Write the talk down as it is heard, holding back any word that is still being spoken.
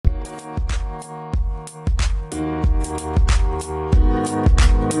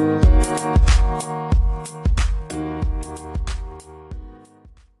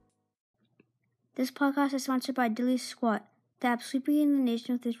podcast is sponsored by Dilly Squat, the app sweeping the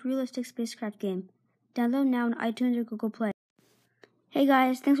nation with this realistic spacecraft game. Download now on iTunes or Google Play. Hey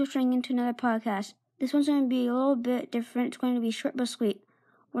guys, thanks for tuning in to another podcast. This one's going to be a little bit different. It's going to be short but sweet.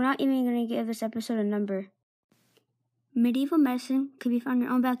 We're not even going to give this episode a number. Medieval medicine could be found in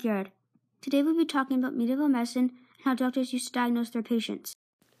your own backyard. Today we'll be talking about medieval medicine and how doctors used to diagnose their patients.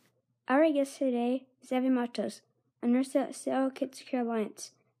 Our guest today is Evie Matos, a nurse at Sale Kits Care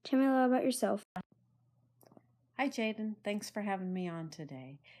Alliance. Tell me a little about yourself. Hi, Jaden. Thanks for having me on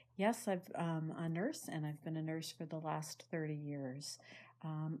today. Yes, I'm a nurse, and I've been a nurse for the last 30 years.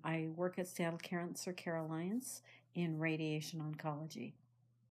 I work at Seattle Cancer Care Alliance in radiation oncology.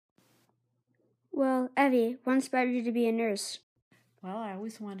 Well, Evie, what inspired you to be a nurse? Well, I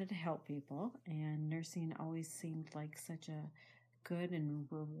always wanted to help people, and nursing always seemed like such a good and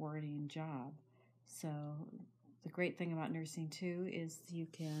rewarding job. So the great thing about nursing, too, is you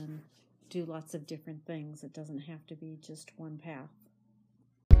can do lots of different things. It doesn't have to be just one path.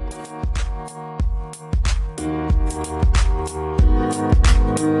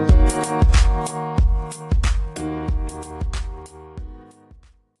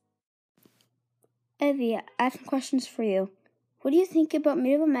 Evie, I have some questions for you. What do you think about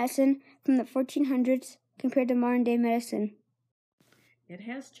medieval medicine from the 1400s compared to modern day medicine? It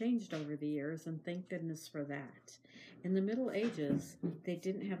has changed over the years, and thank goodness for that. In the Middle Ages, they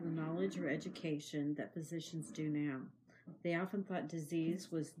didn't have the knowledge or education that physicians do now. They often thought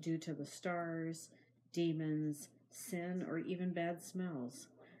disease was due to the stars, demons, sin, or even bad smells.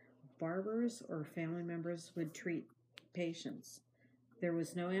 Barbers or family members would treat patients. There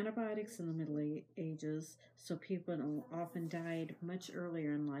was no antibiotics in the Middle Ages, so people often died much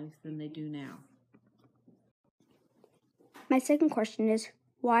earlier in life than they do now. My second question is,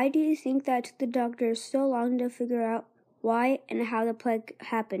 why do you think that it took the doctors so long to figure out why and how the plague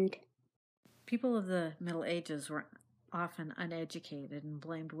happened? People of the Middle Ages were often uneducated and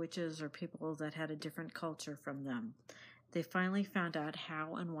blamed witches or people that had a different culture from them. They finally found out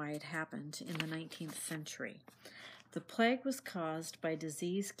how and why it happened in the 19th century. The plague was caused by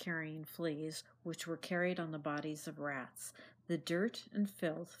disease-carrying fleas, which were carried on the bodies of rats. The dirt and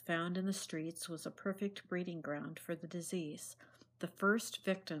filth found in the streets was a perfect breeding ground for the disease. The first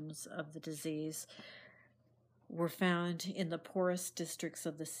victims of the disease were found in the poorest districts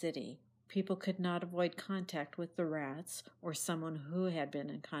of the city. People could not avoid contact with the rats or someone who had been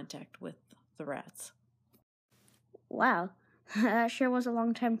in contact with the rats. Wow, that sure was a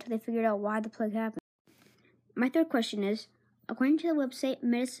long time until they figured out why the plague happened. My third question is, according to the website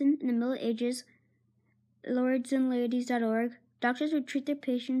Medicine in the Middle Ages, lordsandladies.org, doctors would treat their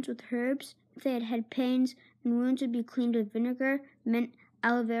patients with herbs. If they had had pains, and wounds would be cleaned with vinegar, mint,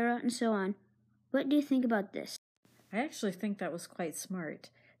 aloe vera, and so on. What do you think about this? I actually think that was quite smart.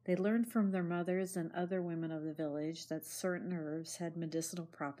 They learned from their mothers and other women of the village that certain herbs had medicinal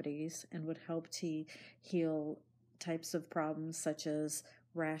properties and would help to heal types of problems such as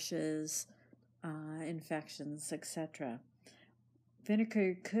rashes, infections, etc.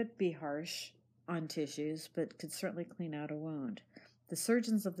 Vinegar could be harsh on tissues, but could certainly clean out a wound. The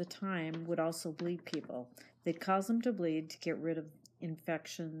surgeons of the time would also bleed people. They'd cause them to bleed to get rid of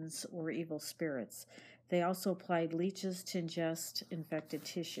infections or evil spirits. They also applied leeches to ingest infected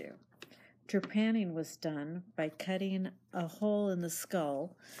tissue. Trepanning was done by cutting a hole in the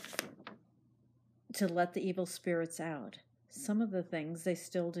skull to let the evil spirits out. Some of the things they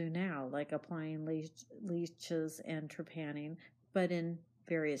still do now, like applying leeches and trepanning, but in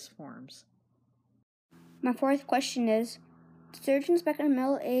various forms. My fourth question is, surgeons back in the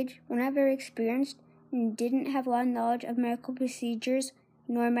Middle Age were not very experienced and didn't have a lot of knowledge of medical procedures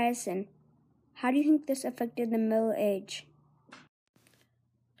nor medicine. How do you think this affected the Middle Age?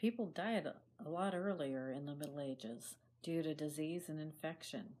 People died a lot earlier in the Middle Ages due to disease and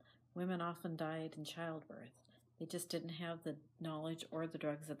infection. Women often died in childbirth. They just didn't have the knowledge or the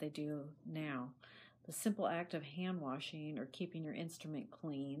drugs that they do now. The simple act of hand washing or keeping your instrument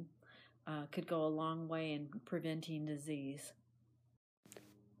clean could go a long way in preventing disease.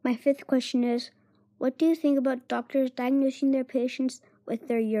 My fifth question is, what do you think about doctors diagnosing their patients with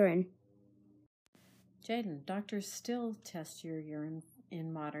their urine? Jaden, doctors still test your urine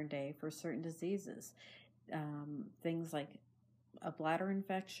in modern day for certain diseases. Things like a bladder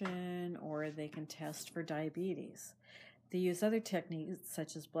infection, or they can test for diabetes. They use other techniques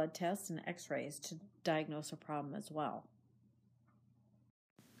such as blood tests and x-rays to diagnose a problem as well.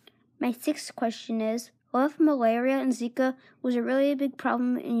 My sixth question is, what if malaria and Zika was a really big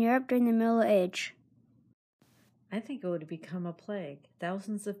problem in Europe during the Middle Age? I think it would become a plague.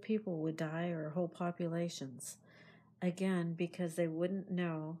 Thousands of people would die, or whole populations. again, because they wouldn't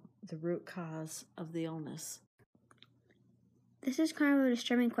know the root cause of the illness. This is kind of a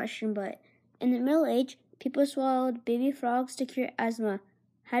disturbing question, but in the Middle Age, people swallowed baby frogs to cure asthma.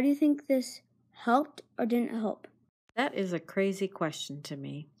 How do you think this helped or didn't help? That is a crazy question to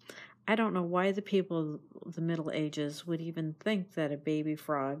me. I don't know why the people of the Middle Ages would even think that a baby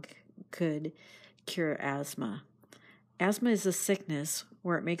frog could cure asthma. Asthma is a sickness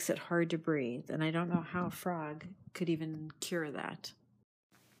where it makes it hard to breathe, and I don't know how a frog could even cure that.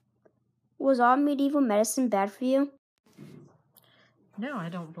 Was all medieval medicine bad for you? No, I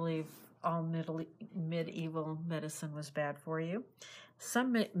don't believe all medieval medicine was bad for you.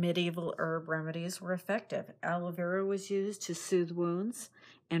 Some medieval herb remedies were effective. Aloe vera was used to soothe wounds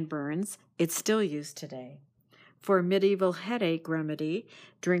and burns. It's still used today. For a medieval headache remedy,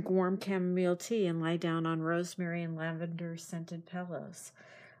 drink warm chamomile tea and lie down on rosemary and lavender scented pillows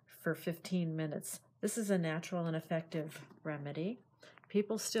for 15 minutes. This is a natural and effective remedy.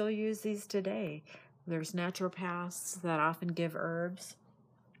 People still use these today. There's naturopaths that often give herbs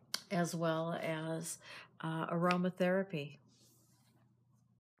as well as aromatherapy.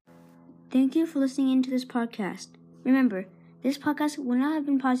 Thank you for listening into this podcast. Remember, this podcast would not have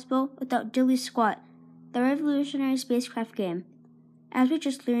been possible without Dilly Squat, the revolutionary spacecraft game. As we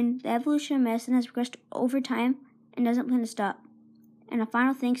just learned, the evolution of medicine has progressed over time and doesn't plan to stop. And a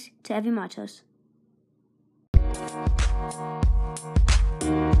final thanks to Evie Matos.